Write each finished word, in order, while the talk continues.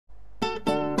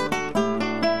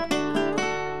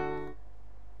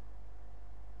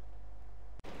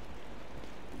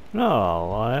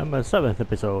No, I am a 7th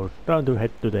episode. Time to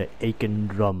head to the Aiken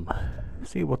Drum.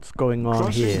 See what's going on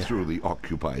Crossing here. through the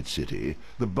occupied city,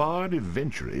 the Bard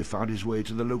eventually found his way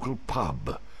to the local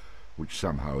pub, which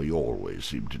somehow he always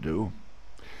seemed to do.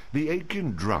 The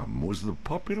Aiken Drum was the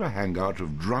popular hangout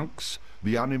of drunks,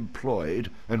 the unemployed,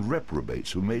 and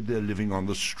reprobates who made their living on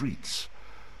the streets.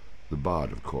 The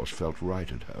Bard, of course, felt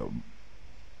right at home.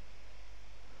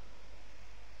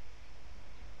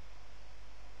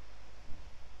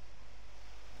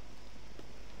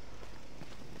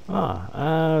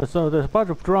 So there's a bunch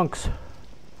of drunks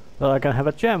that I can have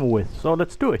a jam with, so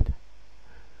let's do it.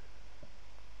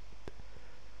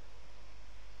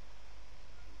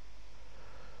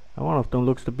 And one of them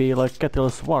looks to be like Kettle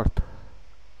Swart.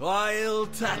 I'll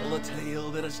tattle a tale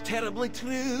that is terribly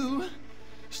true.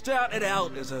 Started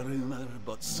out as a rumour,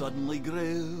 but suddenly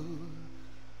grew.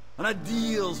 And it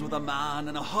deals with a man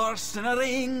and a horse and a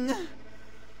ring.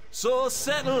 So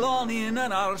settle on in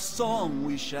and our song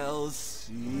we shall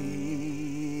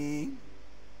sing.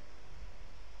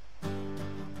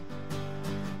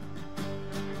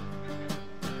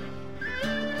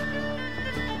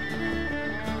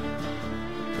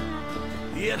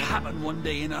 It happened one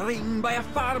day in a ring by a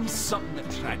farm, something that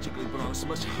tragically brought so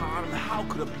much harm. How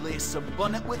could a place so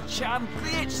abundant with charm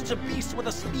create such a beast with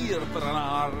a spear for an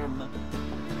arm?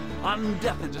 And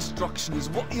death and destruction is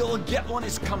what you'll get when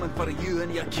he's coming for you,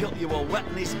 and you kill you a wet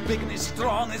and he's big and he's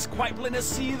strong. It's quite plain to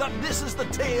see that this is the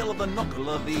tale of the knuckle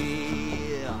of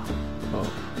thee.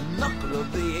 Knuckle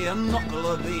of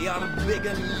thee are big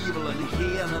and evil and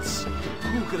heinous.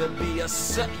 Who could it be? A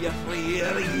set you free,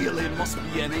 it really must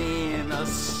be an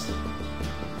anus.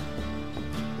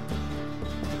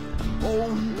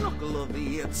 Oh, knuckle of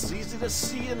thee, it's easy to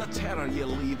see in the terror you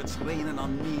leave. It's raining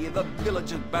on me, the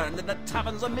village is burned and the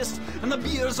taverns are mist, and the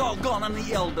beer's all gone and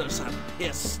the elders are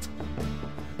pissed.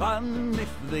 And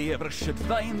if they ever should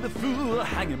find the fool,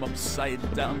 hang him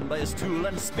upside down by his tool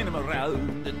and spin him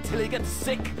around until he gets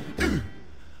sick.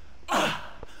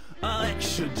 I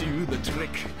should do the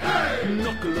trick. Hey!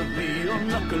 Knuckle of thee, oh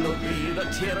knuckle of thee, the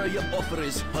terror you offer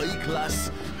is high class.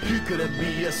 Who could it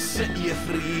be? A set you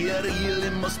free, it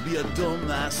really must be a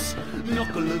dumbass.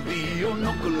 Knuckle of thee, oh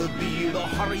knuckle of thee, the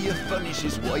horror you furnish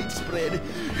is widespread.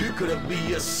 Who could it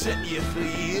be? A set you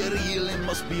free, it really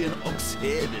must be an ox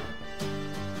head.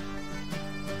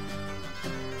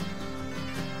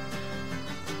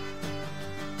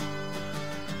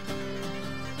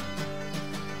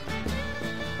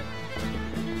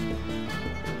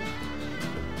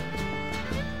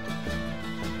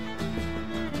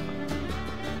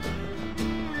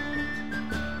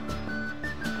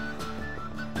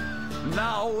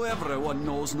 Now everyone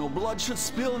knows no blood should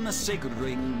spill in the sacred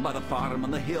ring by the farm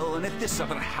on the hill. And if this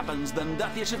ever happens, then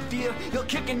death you should fear. He'll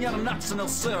kick in your nuts and he'll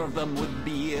serve them with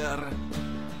beer.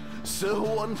 So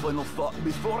one final thought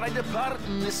before I depart,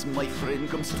 and this, my friend,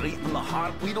 comes straight from the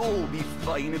heart. We'd all be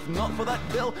fine if not for that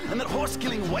bill and that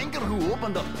horse-killing wanker who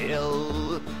opened up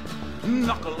hell.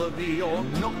 Knuckle of thee, oh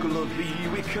knuckle of thee,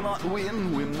 we cannot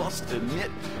win, we must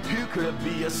admit. Who could it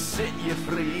be? A set you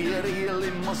free, it really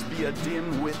must be a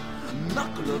dimwit.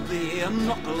 Knuckle of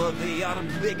thee are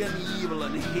big and evil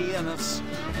and heinous.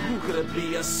 Who could it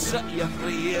be? A set you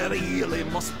free, it really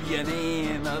must be an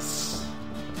anus.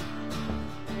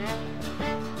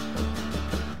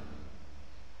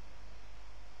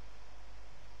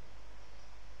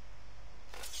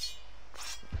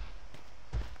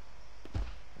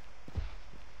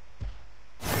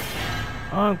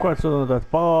 I'm quite certain that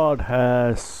Bard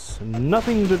has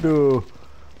nothing to do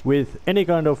with any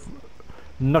kind of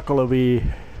knuckle-of-y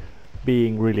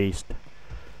being released.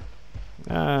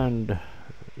 And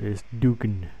is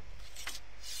Dugan.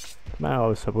 Man I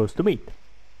was supposed to meet.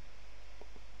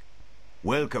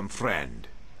 Welcome, friend.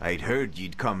 I'd heard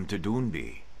you'd come to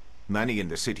Doonby. Many in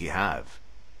the city have.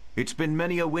 It's been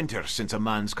many a winter since a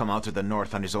man's come out of the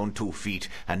north on his own 2 feet,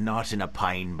 and not in a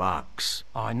pine box.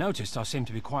 I noticed I seem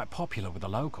to be quite popular with the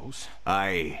locals.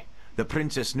 Aye. The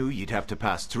princess knew you'd have to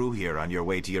pass through here on your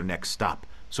way to your next stop,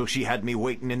 so she had me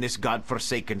waiting in this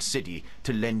god-forsaken city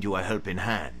to lend you a helping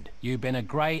hand. You've been a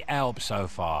great help so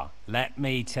far, let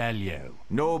me tell you.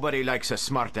 Nobody likes a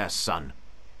smart-ass son.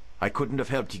 I couldn't have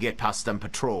helped you get past them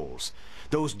patrols.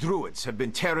 Those druids have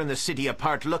been tearing the city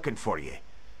apart looking for you.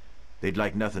 They'd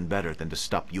like nothing better than to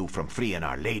stop you from freeing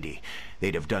Our Lady.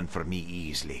 They'd have done for me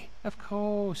easily. Of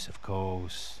course, of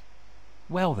course.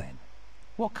 Well then,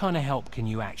 what kind of help can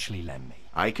you actually lend me?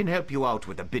 I can help you out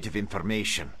with a bit of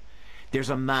information. There's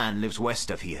a man lives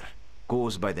west of here.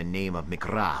 Goes by the name of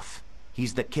McGrath.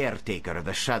 He's the caretaker of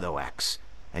the Shadow Axe.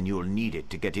 and you'll need it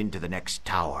to get into the next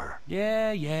tower.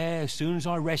 Yeah, as soon as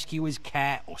I rescue his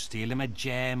cat, or steal him a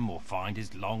gem, or find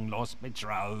his long-lost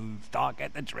betrothed, I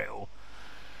get the drill.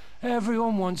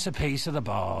 Everyone wants a piece of the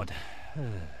bard.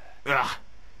 Ugh,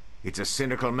 it's a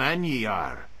cynical man ye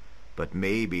are, but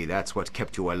maybe that's what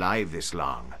kept you alive this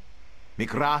long.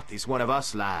 McGrath is one of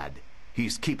us, lad.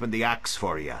 He's keeping the axe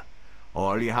for you.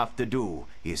 All you have to do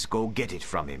is go get it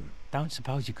from him. Don't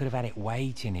suppose you could have had it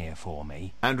waiting here for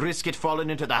me? And risk it falling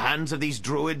into the hands of these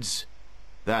druids?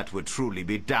 That would truly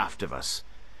be daft of us.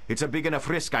 It's a big enough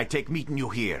risk I take meeting you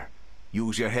here.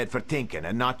 Use your head for thinking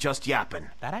and not just yapping.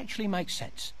 That actually makes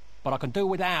sense, but I can do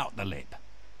without the lip.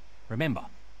 Remember,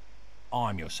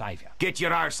 I'm your saviour. Get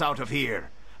your arse out of here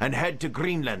and head to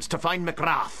Greenlands to find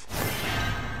McGrath.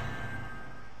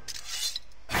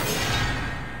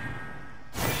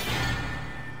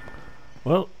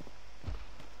 Well,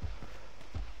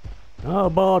 now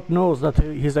Bard knows that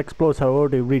his exploits have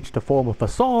already reached the form of a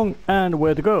song and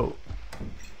where to go.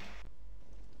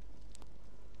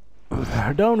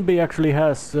 Downby actually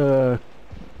has a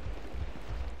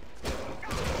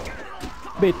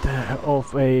bit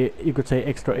of a, you could say,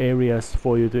 extra areas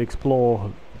for you to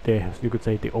explore. You could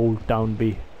say the old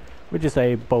Downby, which is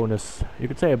a bonus. You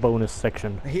could say a bonus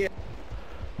section.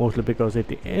 Mostly because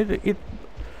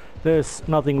there's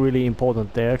nothing really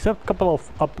important there except a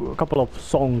couple of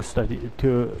songs that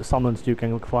summons you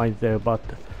can find there, but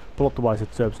plot-wise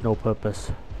it serves no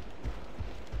purpose.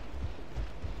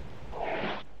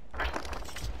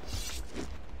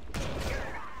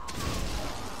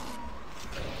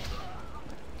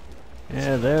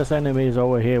 Yeah, there's enemies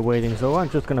over here waiting, so I'm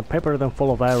just gonna pepper them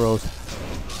full of arrows.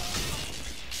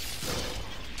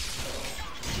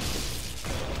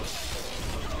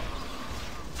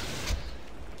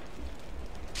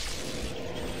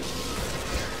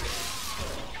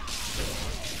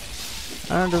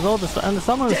 And there's all the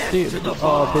summons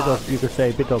are a bit of, you could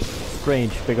say, a bit of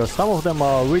strange, because some of them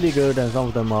are really good and some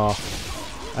of them are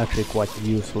actually quite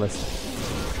useless.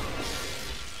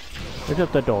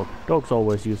 Except the dog. Dog's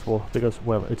always useful because,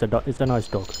 well, it's a nice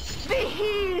dog. Be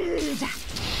healed!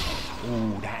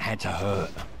 Ooh, that had to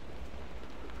hurt.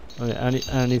 Okay,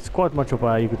 and it's quite much of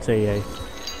a, you could say, a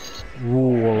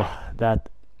rule that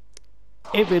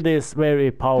if it is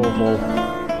very powerful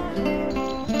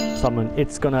summon,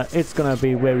 it's gonna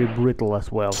be very brittle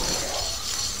as well.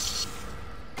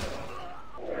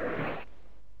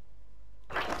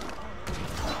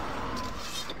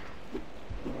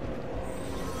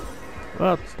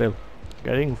 But still,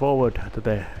 getting forward to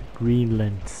the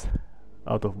Greenlands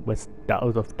out of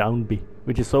Downby,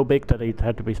 which is so big that it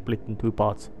had to be split in 2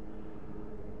 parts.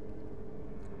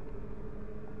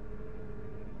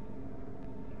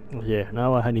 Yeah,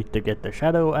 now I need to get the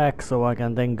shadow axe so I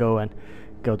can then go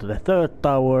to the 3rd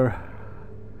tower.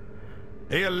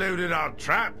 He eluded our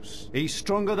traps. He's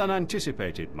stronger than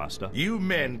anticipated, Master. You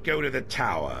men go to the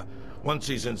tower. Once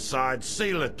he's inside,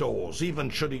 seal the doors. Even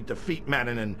should he defeat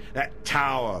Manon, and that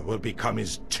tower will become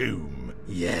his tomb.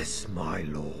 Yes, my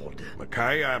lord.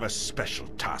 Mackay, I have a special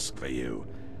task for you.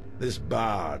 This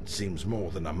bard seems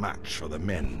more than a match for the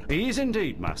men. He is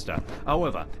indeed, Master.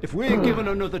 However, if we're given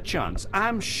another chance,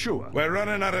 I'm sure... We're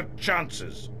running out of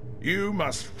chances. You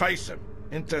must face him.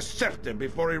 Intercept him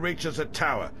before he reaches the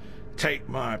tower. Take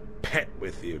my pet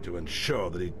with you to ensure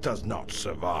that he does not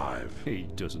survive. He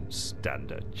doesn't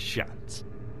stand a chance.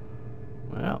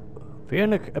 Well,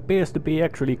 Fionnek appears to be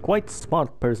actually quite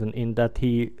smart person in that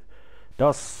he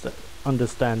does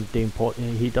understand the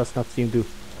important. He does not seem to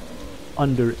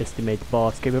underestimate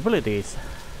Bard's capabilities.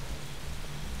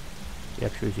 He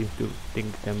actually seems to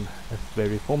think them as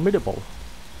very formidable.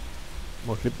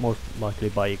 Most likely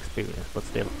by experience, but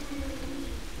still.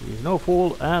 He's no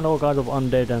fool, and all kinds of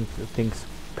undead and things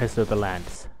pester the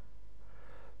lands.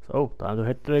 So, time to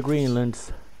head to the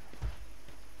Greenlands.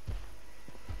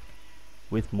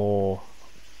 With more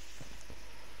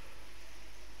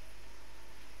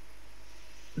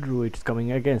druids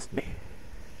coming against me.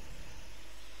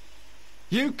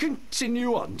 You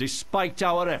continue on despite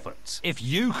our efforts. If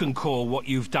you can call what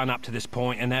you've done up to this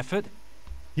point an effort.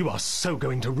 You are so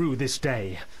going to rue this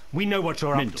day. We know what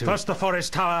you're up to. First the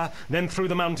forest tower, then through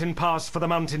the mountain pass for the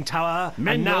mountain tower.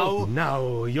 And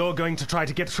now you're going to try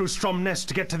to get through Stromness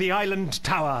to get to the island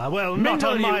tower. Well, not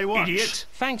on my watch. Idiot.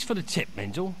 Thanks for the tip,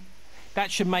 Mendel.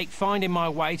 That should make finding my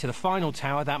way to the final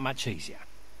tower that much easier.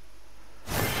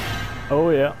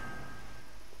 Oh yeah.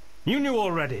 You knew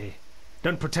already.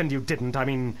 Don't pretend you didn't. I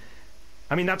mean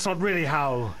that's not really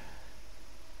how...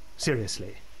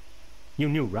 Seriously. You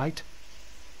knew, right?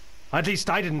 At least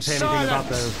I didn't say anything about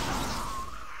those.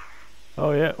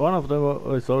 Oh yeah, one of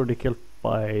them is already killed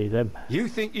by them. You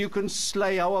think you can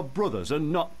slay our brothers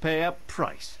and not pay a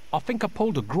price? I think I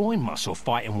pulled a groin muscle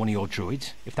fighting one of your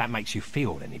druids, if that makes you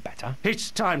feel any better.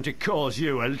 It's time to cause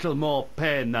you a little more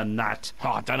pain than that. Oh,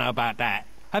 I don't know about that.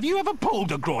 Have you ever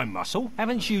pulled a groin muscle?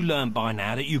 Haven't you learned by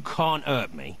now that you can't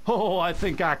hurt me? Oh, I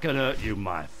think I can hurt you,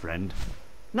 my friend.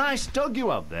 Nice dog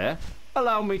you have there.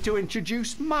 Allow me to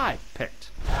introduce my pet.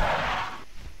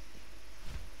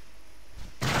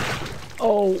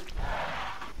 Oh.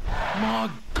 My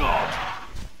God.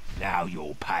 Now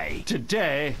you'll pay.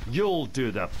 Today, you'll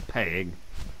do the paying.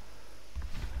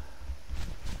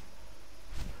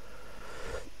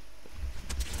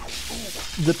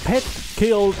 The pet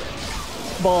killed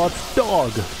Bard's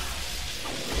dog,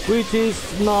 which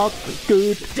is not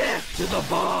good. Death to the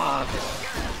Bard!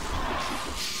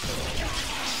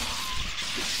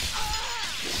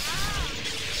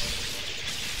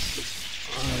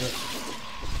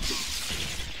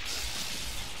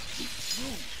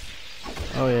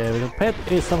 Oh yeah, the pet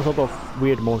is some sort of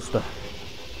weird monster.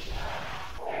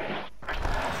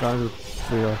 Trying to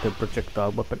figure out the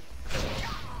projectile weapon.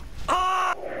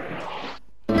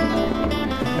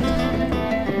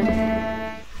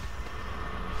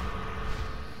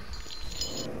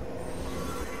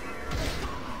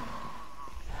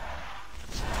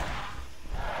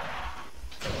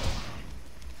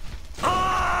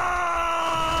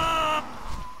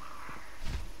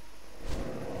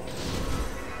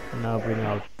 Now bring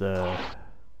out the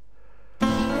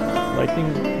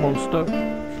lightning monster.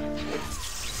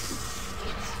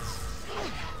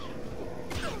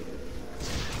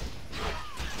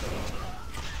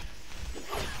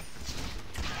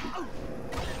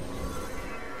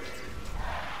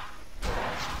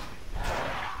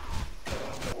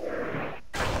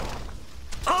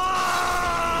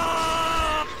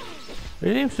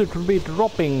 It seems to be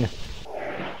dropping.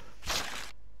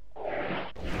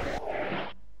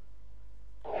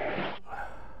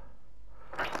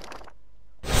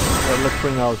 Let's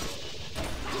bring out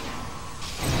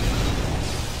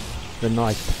the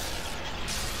knight.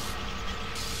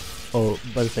 Oh,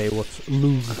 but say what's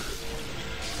Lug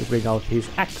to bring out his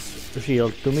axe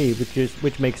shield to me,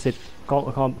 which makes it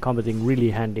combating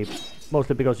really handy.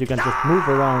 Mostly because you can just move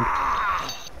around,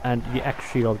 and the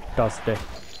axe shield does the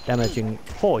damaging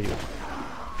for you.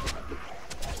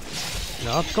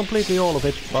 Not completely all of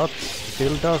it, but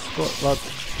still does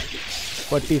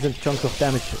quite decent chunk of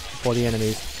damage for the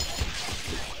enemies.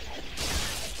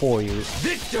 For you.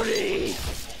 Victory!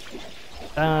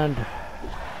 And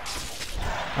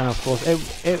of course,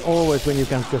 always when you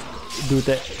can just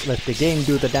let the game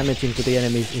do the damaging to the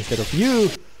enemies instead of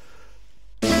you,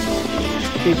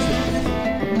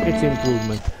 it's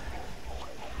improvement.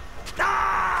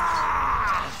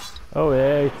 Oh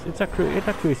yeah, it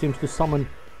actually seems to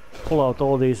pull out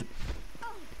all these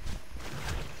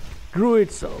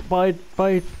druids by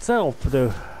itself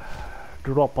to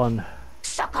drop on.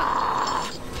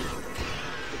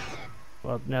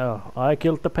 But no, I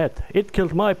killed the pet. It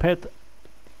killed my pet.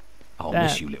 I'll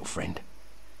miss you, little friend.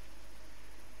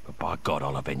 But by God,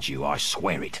 I'll avenge you, I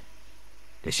swear it.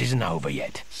 This isn't over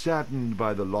yet. Saddened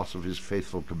by the loss of his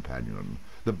faithful companion,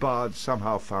 the bard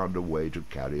somehow found a way to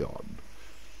carry on.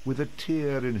 With a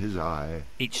tear in his eye.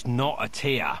 It's not a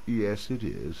tear. Yes, it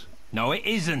is. No, it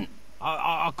isn't.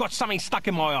 I've got something stuck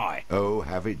in my eye. Oh,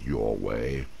 have it your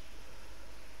way.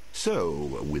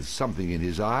 So, with something in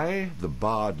his eye, the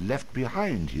bard left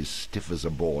behind his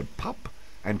stiff-as-a-board pup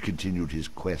and continued his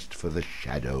quest for the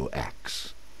shadow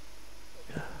axe.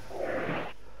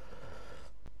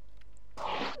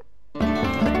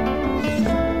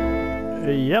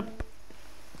 Yep.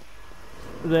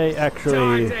 They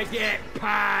actually... Time to get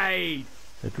paid!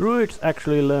 The druids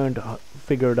actually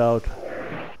figured out,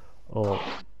 or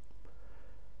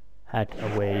had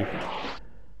a way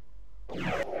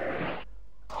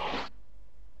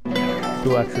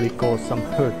to actually cause some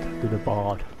hurt to the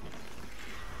bard.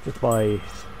 Just by...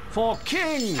 For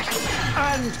king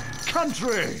and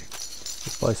country!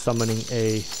 Just by summoning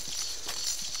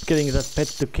getting that pet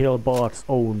to kill Bard's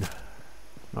own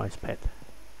nice pet.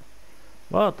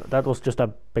 But that was just a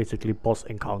basically boss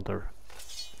encounter.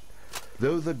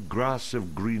 Though the grass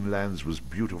of Greenlands was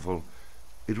beautiful,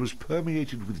 it was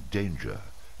permeated with danger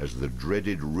as the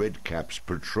dreaded redcaps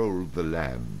patrolled the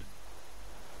land.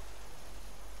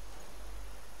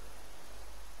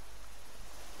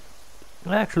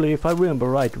 Actually, if I remember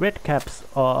right, redcaps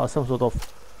are some sort of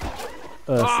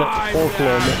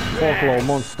folklore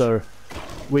monster,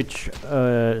 which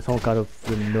some kind of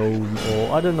gnome,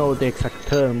 or I don't know the exact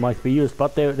term might be used,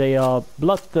 but they are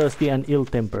bloodthirsty and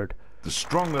ill-tempered. The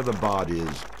stronger the bard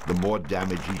is, the more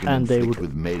damage he can inflict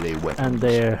with melee weapons. And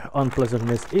their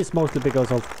unpleasantness is mostly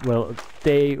because of, well,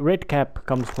 red cap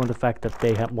comes from the fact that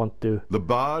they want to... The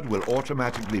bard will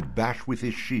automatically bash with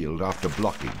his shield after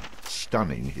blocking,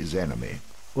 stunning his enemy.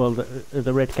 Well,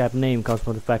 the red cap name comes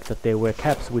from the fact that they wear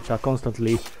caps which are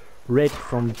constantly red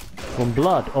from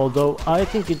blood, although I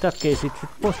think in that case it should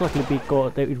most likely be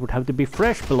it would have to be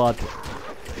fresh blood,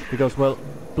 because, well,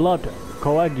 blood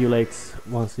coagulates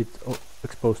once it's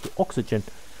exposed to oxygen,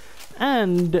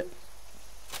 and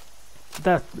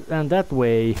that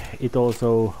way it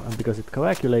also, because it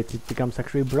coagulates, it becomes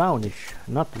actually brownish,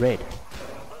 not red.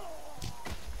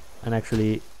 And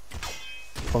actually,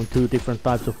 from two different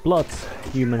types of bloods,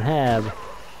 humans have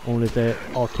only the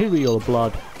arterial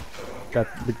blood, that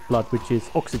blood which is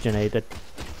oxygenated,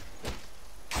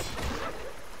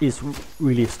 is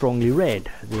really strongly red.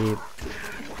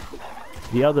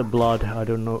 The other blood, I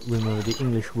don't remember the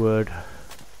English word,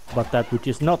 but that which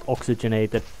is not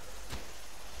oxygenated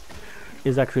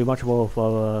is actually much more of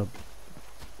a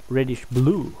reddish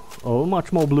blue, or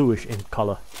much more bluish in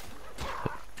color.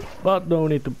 But no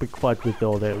need to pick fight with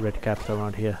all the red caps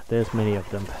around here, there's many of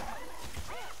them.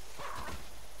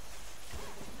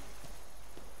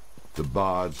 The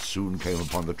bard soon came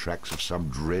upon the tracks of some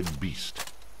dread beast.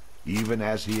 Even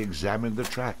as he examined the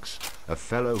tracks, a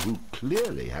fellow who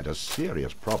clearly had a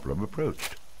serious problem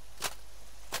approached.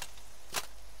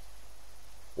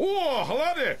 Oh,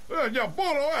 laddie! You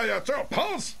borrow your two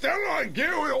pounds still I give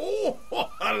you. Oh,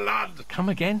 lad! Come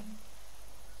again?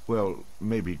 Well,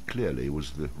 maybe clearly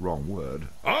was the wrong word.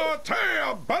 I'll tell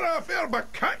you, better fear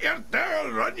but cut your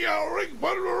tail, run your ring,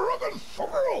 but rockin'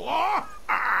 through.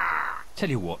 Tell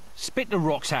you what, spit the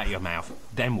rocks out of your mouth,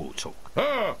 then we'll talk.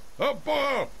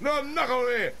 Boy, no knuckle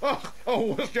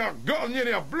oh, wish you gotten in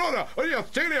your blood, or you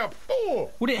tell you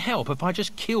fool. Would it help if I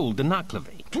just killed the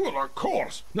knucklevi? Well, of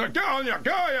course. Now get on your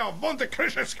guy, you want to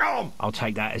crush your scum. I'll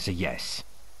take that as a yes.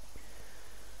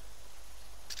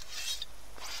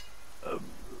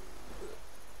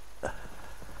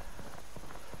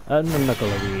 And the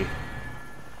knucklevi.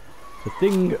 The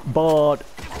thing Bard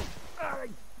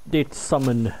did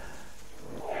summon.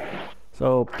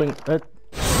 So,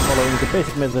 following the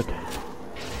basic method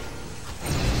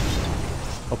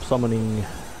of summoning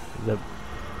the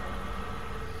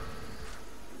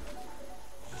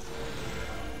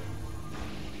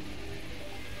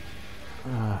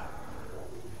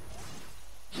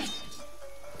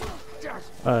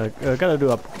gotta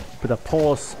do a bit of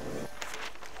pause.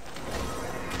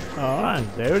 Oh, and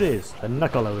there it is, the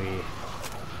knucklevi.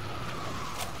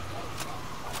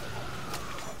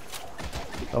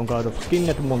 Some kind of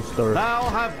skinned monster. Thou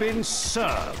have been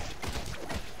served.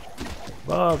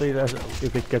 But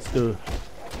if it gets to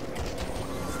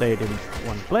stay in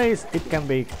one place, it can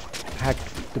be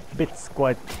hacked to bits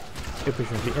quite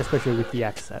efficiently, especially with the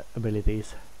axe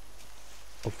abilities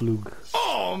of Lug.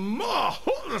 Oh, ma,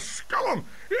 holy scallum!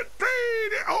 It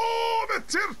did it all the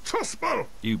tir tuspel!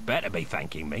 You better be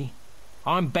thanking me.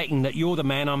 I'm betting that you're the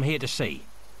man I'm here to see.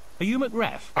 Are you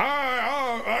McGrath?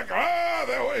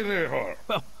 They're waiting here for.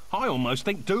 Well, I almost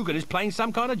think Dugan is playing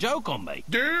some kind of joke on me.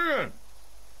 Dugan,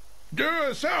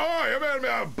 say hi, you made me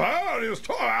a bird, you was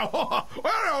talking.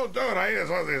 Where are you doing? I hear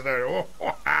something there.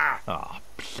 Oh,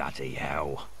 bloody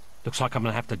hell. Looks like I'm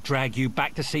gonna have to drag you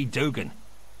back to see Dugan.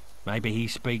 Maybe he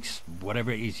speaks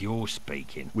whatever it is you're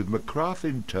speaking. With McGrath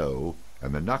in tow,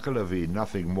 and the knucklevi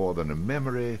nothing more than a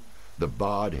memory, the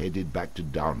bard headed back to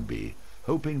Downby,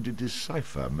 hoping to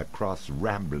decipher McGrath's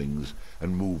ramblings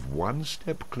and move one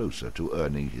step closer to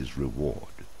earning his reward.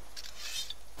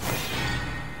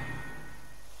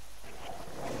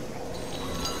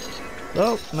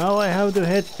 So, now I have to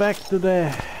head back to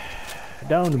the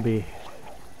Downby.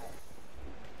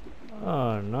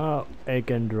 Oh, now I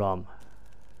can drum.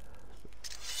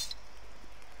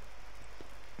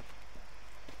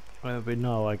 Maybe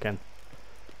now I can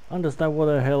understand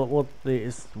what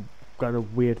this kind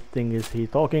of weird thing is he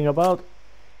talking about.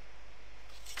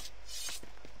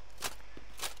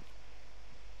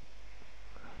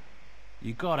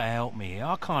 You gotta help me.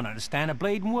 I can't understand a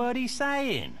bleeding word he's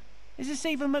saying. Is this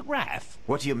even McGrath?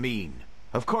 What do you mean?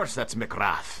 Of course that's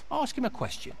McGrath. Ask him a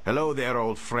question. Hello there,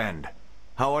 old friend.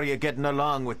 How are you getting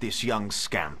along with this young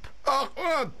scamp?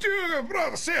 Du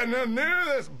brother saying nu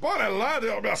this bonny lad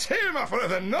you'll be seeing me for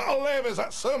the not levies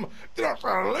at some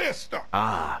Dr. Lester.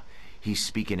 Ah, he's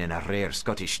speaking in a rare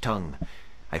Scottish tongue.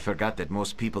 I forgot that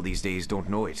most people these days don't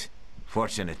know it.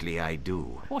 Fortunately, I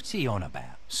do. What's he on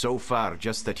about? So far,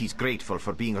 just that he's grateful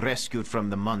for being rescued from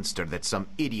the monster that some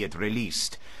idiot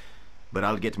released. But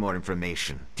I'll get more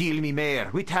information. Tell me more,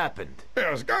 what happened?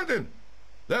 There's garden.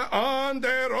 The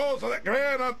undead rose of the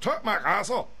grain and took my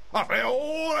castle. I flew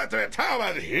all into the town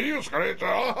and heel screeched,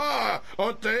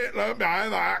 and take them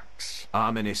behind the axe.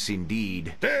 Ominous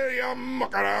indeed. Dare you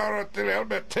muck around till you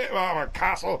help me take my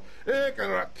castle, you can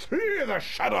retrieve the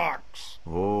shadows.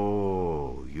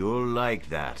 Oh, you'll like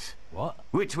that. What?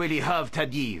 Which will you have to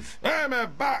give?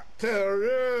 I'm back to the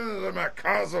ruins of my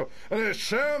castle, and it's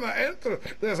shown the entrance.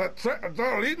 There's a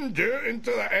trapdoor leading you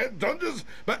into the dungeons,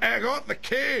 but I got the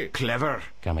key. Clever.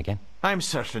 Come again? I'm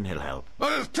certain he'll help.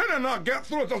 But it's telling not get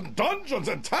through those dungeons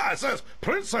and ties. Says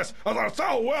princess, as I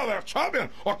so well their champion.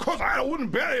 Of course I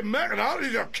wouldn't barely make it out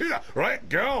of your key. Right,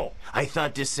 girl. I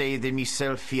thought to say that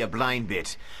myself for a blind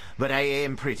bit, but I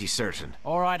am pretty certain.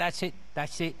 All right, that's it.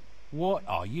 That's it. What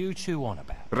are you two on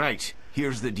about? Right,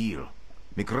 here's the deal.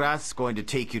 McGrath's going to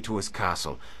take you to his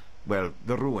castle. Well,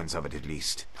 the ruins of it at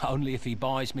least. Only if he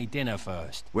buys me dinner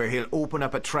first. Where he'll open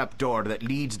up a trapdoor that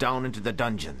leads down into the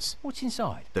dungeons. What's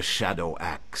inside? The shadow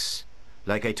axe.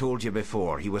 Like I told you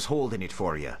before, he was holding it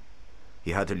for you.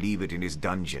 He had to leave it in his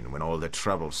dungeon when all the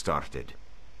trouble started.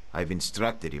 I've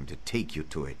instructed him to take you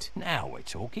to it. Now we're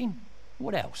talking.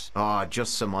 What else? Ah,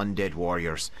 just some undead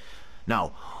warriors.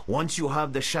 Now, once you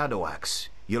have the shadow axe,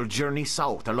 you'll journey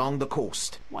south along the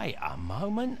coast. Wait a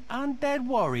moment. Undead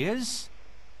warriors?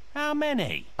 How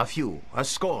many? A few, a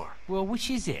score. Well, which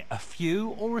is it? A few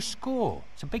or a score?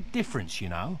 It's a big difference, you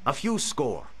know. A few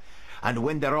score. And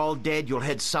when they're all dead, you'll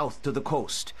head south to the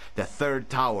coast. The third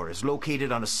tower is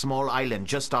located on a small island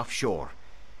just offshore.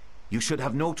 You should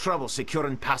have no trouble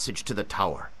securing passage to the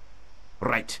tower.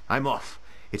 Right, I'm off.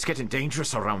 It's getting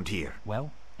dangerous around here.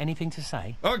 Well, anything to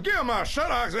say? I'll give my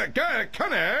shadows a guy,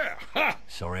 can I?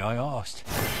 Sorry I asked.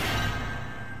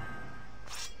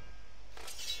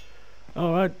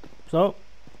 Alright, so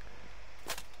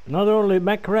not only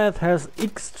McGrath has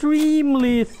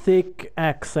extremely thick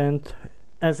accent,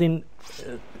 as in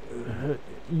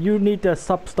you need the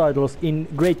subtitles in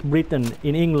Great Britain,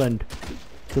 in England,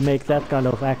 to make that kind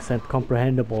of accent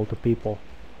comprehensible to people.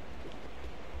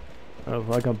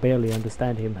 I can barely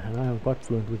understand him, and I am quite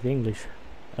fluent with English,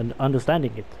 and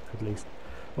understanding it at least.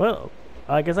 Well,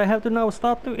 I guess I have to now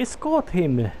start to escort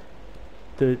him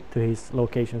to his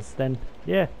locations then.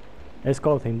 Yeah.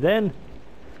 Escort him then,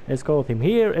 escort him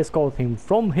here, escort him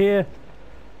from here.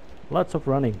 Lots of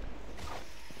running.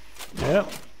 Yeah,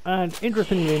 and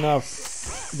interestingly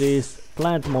enough, these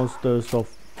plant monsters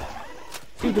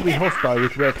seem to be hostile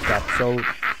with red cap, so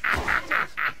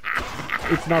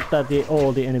it's not that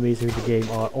all the enemies in the game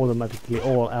are automatically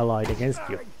all allied against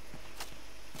you.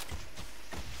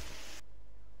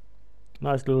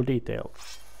 Nice little detail,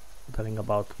 telling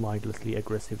about mindlessly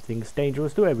aggressive things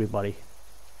dangerous to everybody.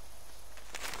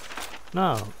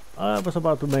 Now, I was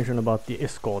about to mention about the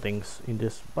escortings in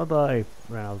this, but I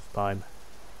ran out of time.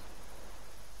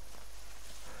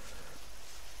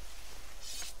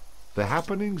 The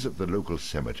happenings at the local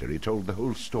cemetery told the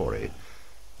whole story,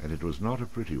 and it was not a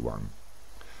pretty one.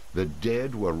 The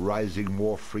dead were rising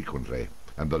more frequently,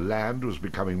 and the land was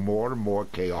becoming more and more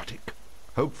chaotic.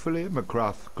 Hopefully,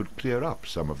 McGrath could clear up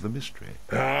some of the mystery.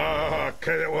 Ah,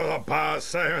 kid, it was a bad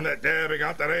sign that they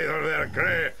began to raise their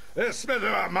grey. This smith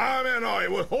of a mammy and I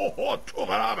would took it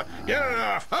up, get it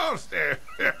there first.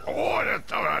 Oh,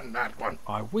 that one.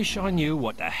 I wish I knew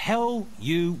what the hell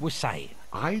you were saying.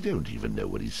 I don't even know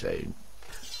what he's saying.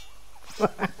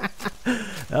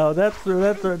 Oh, that's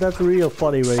real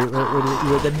funny when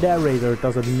the narrator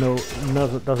doesn't know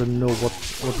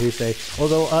what he says.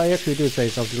 Although I actually do say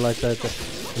something like that.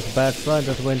 It's a bad sign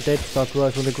that when dead start to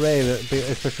rise from the grave,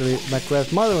 especially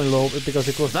McGrath's mother-in-law, because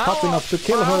it was tough enough to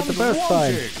kill her the first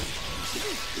time.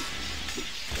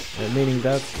 Meaning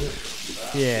that,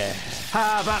 yeah.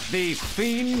 Have at thee,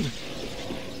 fiend!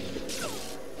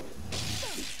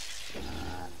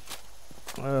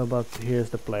 But here's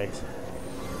the place.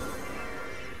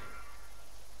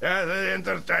 Yes, the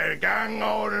entertain gang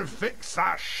on and fix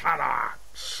that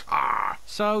shadows.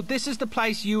 So this is the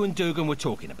place you and Dugan were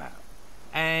talking about.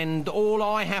 And all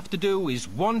I have to do is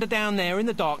wander down there in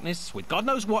the darkness with God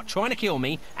knows what trying to kill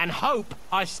me and hope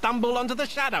I stumble onto the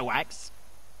shadow axe.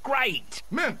 Great!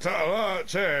 Mental,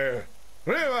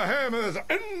 River him is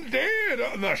indeed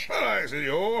on the shadows of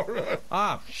you.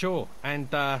 Ah, sure. And,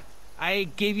 I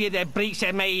give you the breeks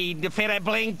of me, the fair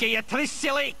blink, you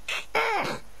trissilick!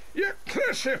 Ah! You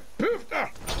crishy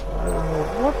poofter!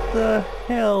 What the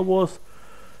hell was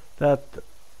that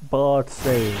Bard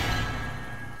saying?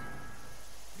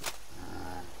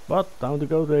 But time to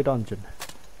go to a dungeon.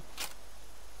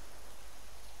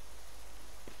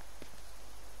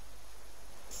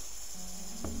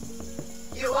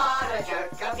 You are not a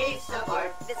jerk, complete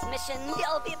support. This mission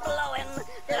you'll be blowing.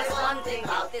 There's one thing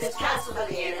about this castle to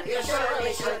the end, you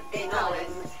surely should be knowing.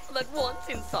 That once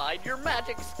inside your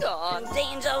magic's gone,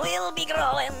 danger will be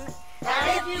growing.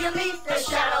 And if you meet the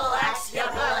shadow axe, your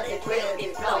blood it will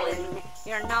be flowing.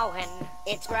 You're knowing,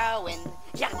 it's growing,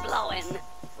 you're blowing.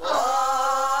 Oh,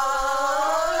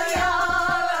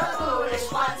 you're a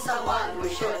foolish one, someone who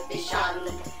should be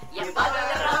shunned. You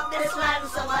bugger up this land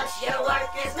so much, your work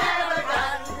is never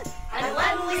done. And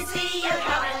when we see you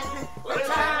coming, we'll turn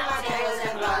our tails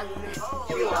and run.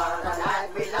 You are the lad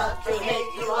we love to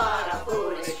hate, you are a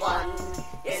foolish one.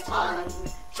 It's fun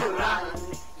to run,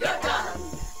 you're done.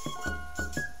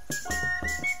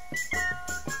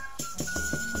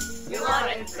 You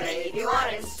aren't brave, you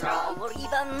aren't strong, or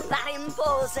even that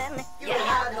imposing. You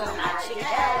have no magic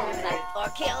element, or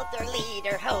killed their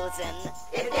leader Hosen.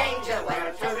 If danger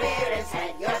were to rear its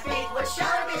head, your feet would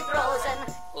sure be frozen.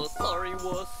 Oh, sorry,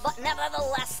 wuss. But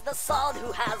nevertheless, the sword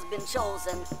who has been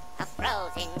chosen, a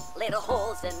frozen little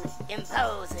Hosen,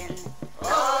 imposing.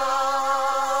 Oh,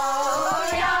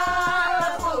 you're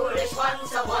a foolish one,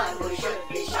 someone who should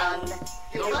be shunned.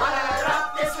 You butter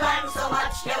up this land so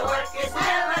much, your work is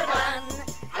never done.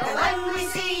 And when we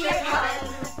see you coming,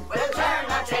 we'll turn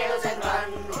our tails and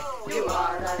run. You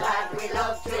are the lad we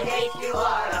love to hate, you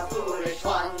are a foolish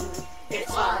one. It's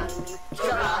fun to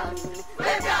run,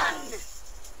 we're done.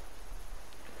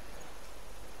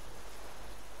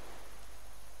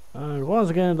 And once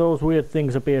again, those weird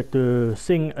things appear to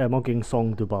sing a mocking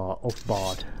song to Bard.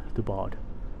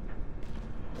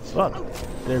 But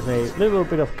there's a little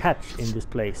bit of catch in this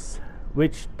place,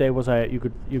 which there was a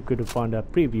you could find a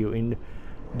preview in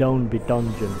Downbeat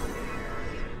Dungeon.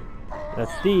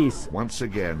 That's these. Once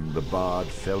again, the bard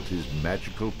felt his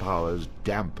magical powers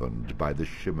dampened by the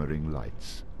shimmering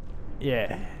lights.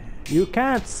 Yeah, you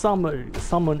can't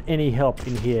summon any help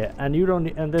in here, and you don't,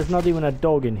 and there's not even a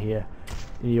dog in here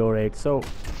in your age. So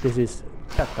this is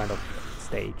that kind of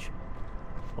stage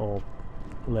or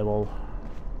level.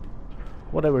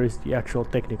 Whatever is the actual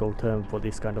technical term for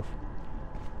this kind of...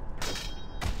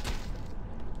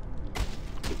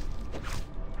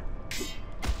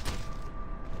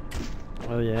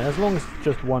 Well, yeah, as long as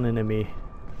just one enemy,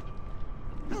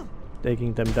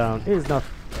 taking them down is not,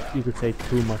 you could say,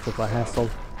 too much of a hassle.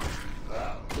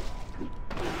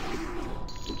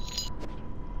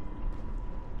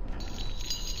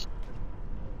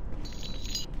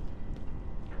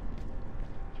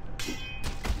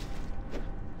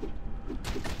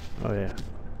 Oh yeah,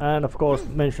 and of course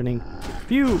mentioning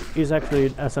few is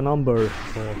actually as a number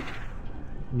or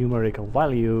numerical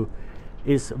value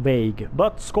is vague,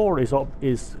 but score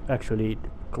is actually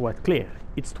quite clear.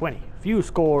 It's 20. Few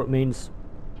score means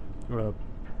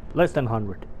less than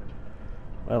 100.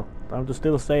 Well, time to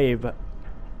still save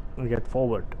and get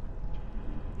forward.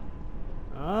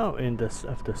 Oh, in this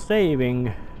after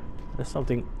saving, there's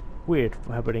something weird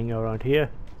happening around here.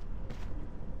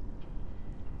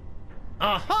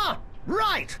 Aha!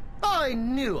 Right! I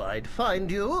knew I'd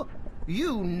find you.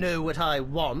 You know what I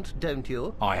want, don't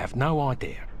you? I have no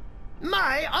idea.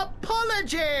 My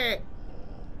apology!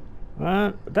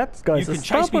 That guy's You can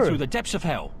chase me through the depths of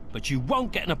hell, but you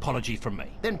won't get an apology from me.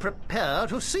 Then prepare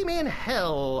to see me in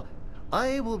hell.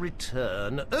 I will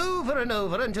return over and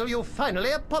over until you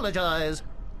finally apologize.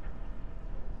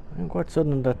 I'm quite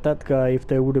certain that that guy, if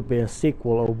there would be a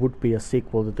sequel or would be a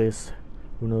sequel to this,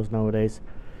 who knows nowadays,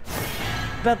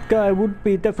 that guy would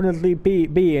be definitely be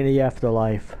in the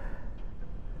afterlife.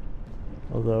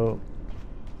 Although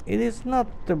it is not,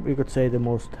 you could say, the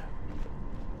most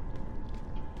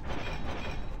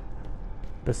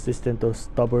persistent or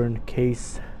stubborn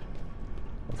case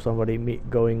of somebody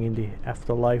going in the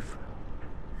afterlife.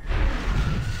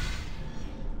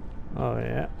 Oh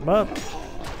yeah, but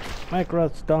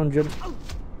Minecraft's dungeon.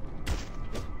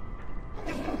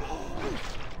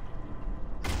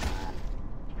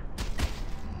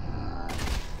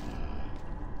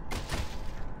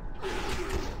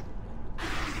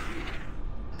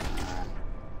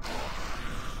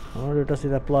 Or does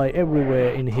it apply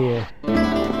everywhere in here? The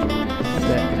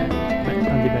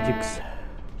anti-magics.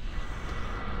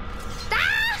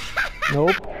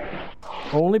 Nope.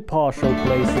 Only partial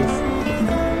places.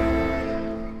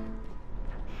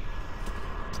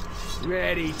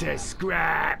 Ready to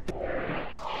scrap.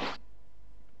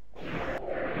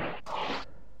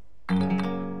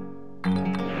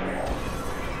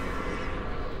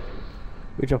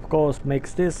 Which of course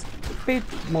makes this a bit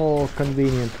more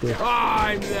convenient to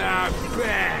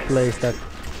place that.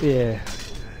 Yeah,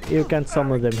 you can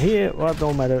summon them here, but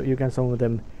no matter, you can summon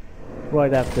them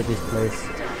right after this place.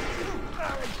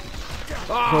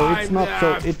 So it's not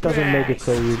so. It doesn't make it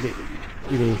so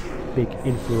really big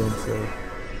influence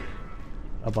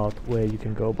about where you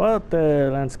can go. But the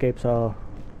landscapes are,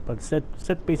 but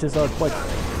set pieces are quite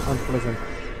unpleasant.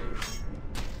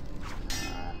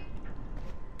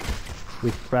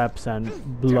 With traps and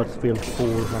blood-filled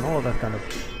pools and all that kind of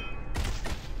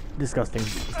disgusting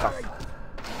stuff.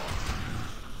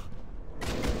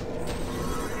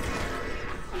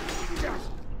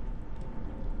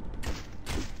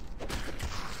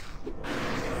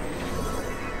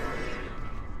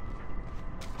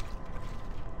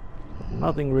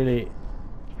 Nothing really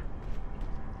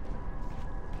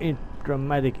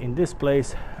dramatic in this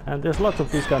place, and there's lots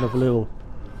of these kind of little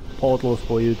portals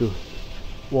for you to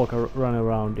run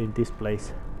around in this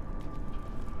place,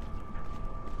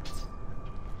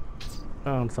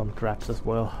 and some traps as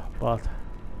well. But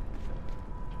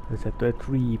let's head to a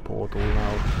tree portal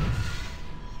now.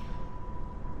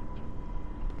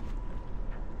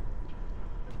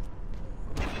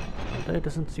 There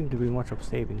doesn't seem to be much of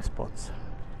saving spots.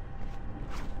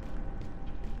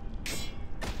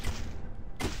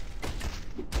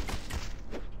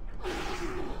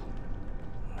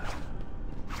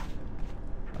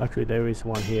 Actually, there is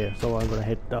one here, so I'm gonna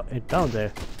head down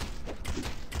there.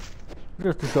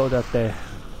 Just to show that the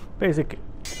basic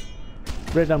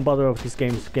bread and butter of this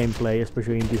game's gameplay,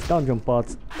 especially in these dungeon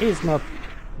parts, is not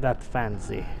that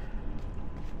fancy.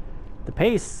 The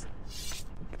pace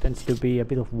tends to be a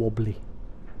bit of wobbly.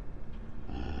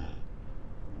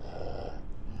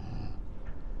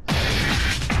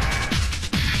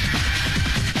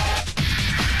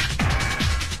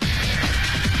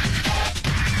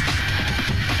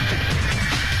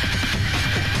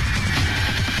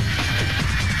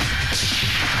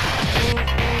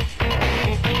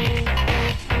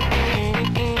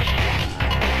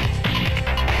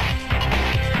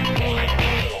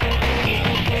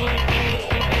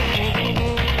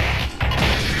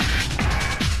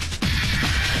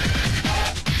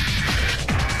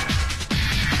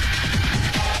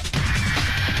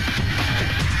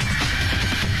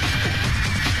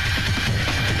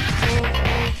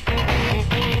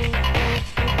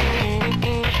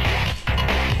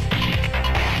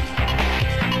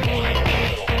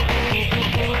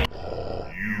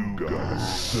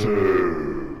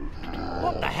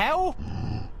 What the hell?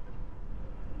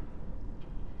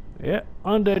 Yeah,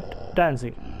 undead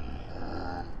dancing.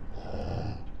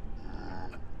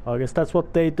 I guess that's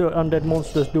what they do. Undead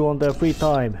monsters do on their free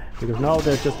time, because now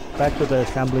they're just back to their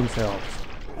shambling selves.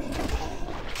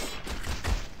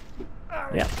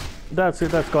 Yeah, that's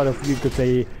kind of, you could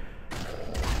say,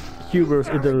 humorous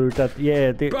interlude that,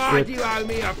 yeah, Bardi, you owe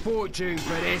me a fortune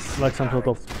for this. Like some sort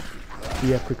of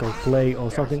theatrical play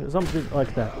or something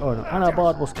like that. Oh no, Anna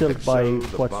Bard was killed by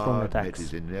quite strong attacks.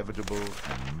 His inevitable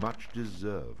and much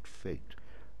deserved fate.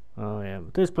 Oh yeah,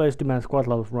 this place demands quite a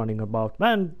lot of running about.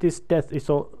 And this death is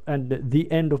so, and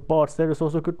the end of Bard's there is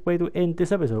also a good way to end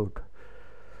this episode.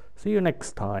 See you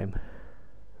next time.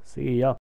 See ya.